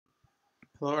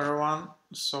Hello everyone.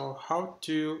 So how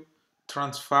to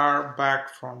transfer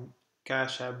back from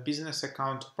Cash App business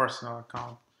account to personal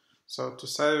account? So to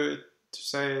say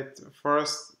it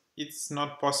first, it's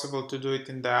not possible to do it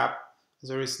in the app.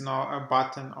 There is no a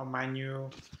button or menu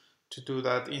to do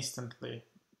that instantly.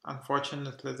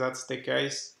 Unfortunately, that's the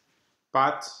case.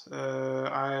 But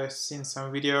I've seen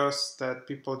some videos that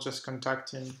people just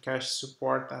contacting Cash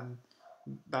support and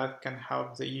that can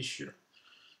help the issue.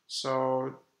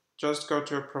 So just go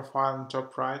to your profile on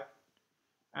top right.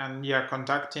 And yeah,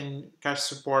 contacting cash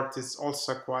support is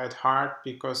also quite hard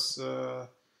because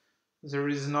there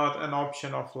is not an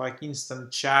option of like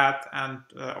instant chat, and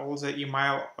all the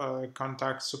email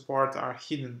contact support are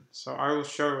hidden. So I will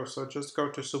show you. So just go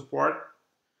to support,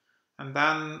 and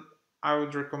then I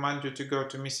would recommend you to go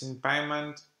to missing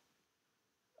payment,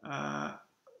 uh,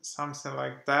 something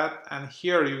like that. And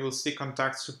here you will see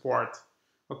contact support.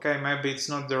 Okay, maybe it's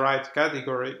not the right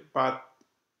category, but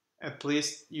at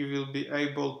least you will be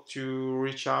able to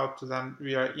reach out to them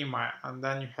via email. And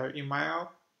then you have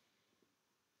email,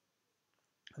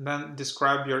 and then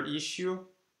describe your issue.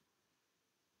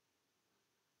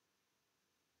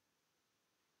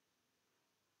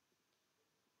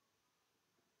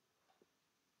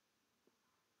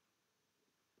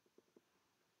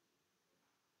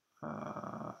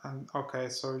 And okay,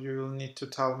 so you will need to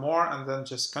tell more and then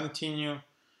just continue.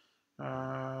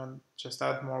 Just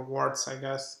add more words, I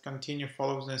guess. Continue,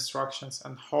 follow the instructions,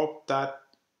 and hope that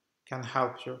can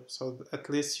help you. So at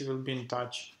least you will be in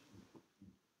touch.